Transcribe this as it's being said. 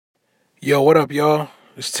Yo, what up, y'all?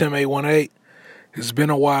 It's Tim818. It's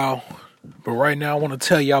been a while, but right now I want to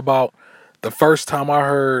tell y'all about the first time I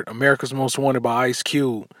heard America's Most Wanted by Ice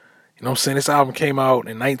Cube. You know what I'm saying? This album came out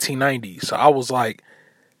in 1990, so I was like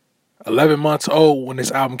 11 months old when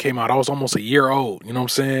this album came out. I was almost a year old, you know what I'm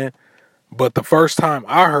saying? But the first time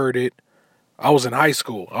I heard it, I was in high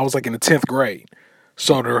school. I was like in the 10th grade.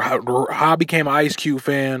 So how I became an Ice Cube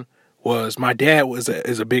fan was my dad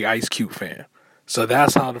is a big Ice Cube fan. So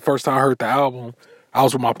that's how the first time I heard the album, I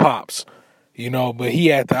was with my pops, but he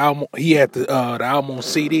had the album, the album on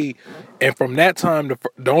CD. And from that time,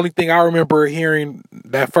 the only thing I remember hearing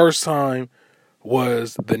that first time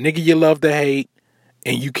was the nigga you love to hate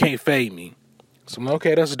and you can't fade me. So I'm like,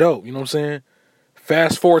 okay, that's dope. You know what I'm saying?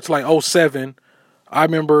 Fast forward to like '07. I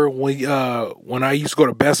remember when I used to go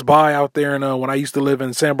to Best Buy out there, and when I used to live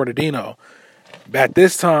in San Bernardino. At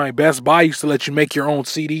this time, Best Buy used to let you make your own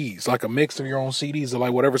CDs, like a mix of your own CDs of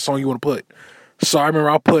like whatever song you want to put. So I remember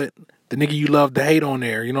I put the nigga you love to hate on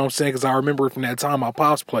there, you know what I'm saying? Because I remember from that time my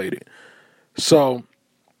pops played it. So,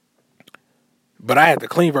 but I had the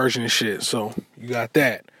clean version and shit, so you got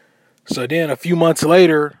that. So then a few months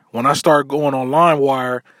later, when I started going on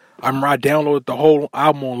LimeWire, I remember I downloaded the whole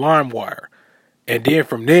album on LimeWire. And then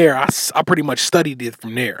from there, I pretty much studied it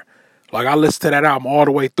from there. Like, I listened to that album all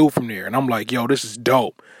the way through from there. And I'm like, yo, this is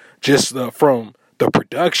dope. Just from the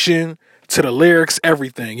production to the lyrics,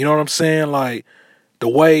 everything. You know what I'm saying? Like, the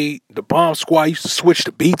way the Bomb Squad used to switch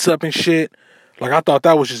the beats up and shit. Like, I thought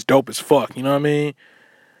that was just dope as fuck. You know what I mean?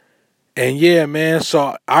 And yeah, man.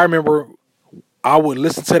 So I remember I would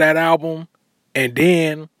listen to that album. And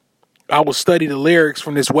then I would study the lyrics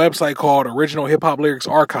from this website called Original Hip Hop Lyrics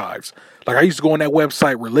Archives. Like, I used to go on that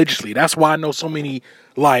website religiously. That's why I know so many,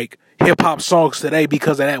 like, hip-hop songs today,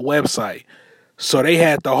 because of that website. So they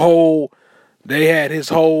had his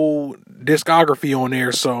whole discography on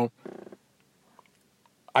there. So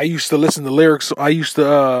I used to listen to lyrics. I used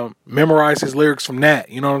to memorize his lyrics from that.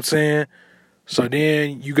 You know what I'm saying? So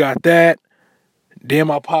then you got that. Then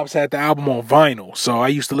my pops had the album on vinyl. So I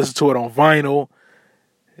used to listen to it on vinyl.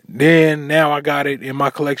 Then now I got it in my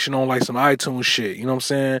collection on like some iTunes shit. You know what I'm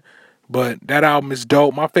saying? But that album is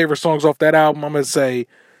dope. My favorite songs off that album, I'm going to say,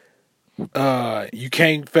 You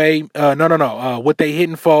Can't Fade. What They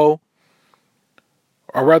Hitting For.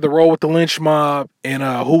 I'd rather Roll with the Lynch Mob. And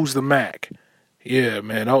Who's the Mac. Yeah,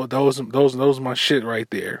 man. Those are my shit right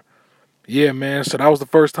there. Yeah, man. So that was the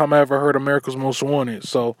first time I ever heard America's Most Wanted.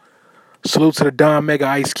 So salute to the Don Mega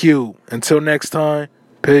Ice Cube. Until next time,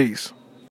 peace.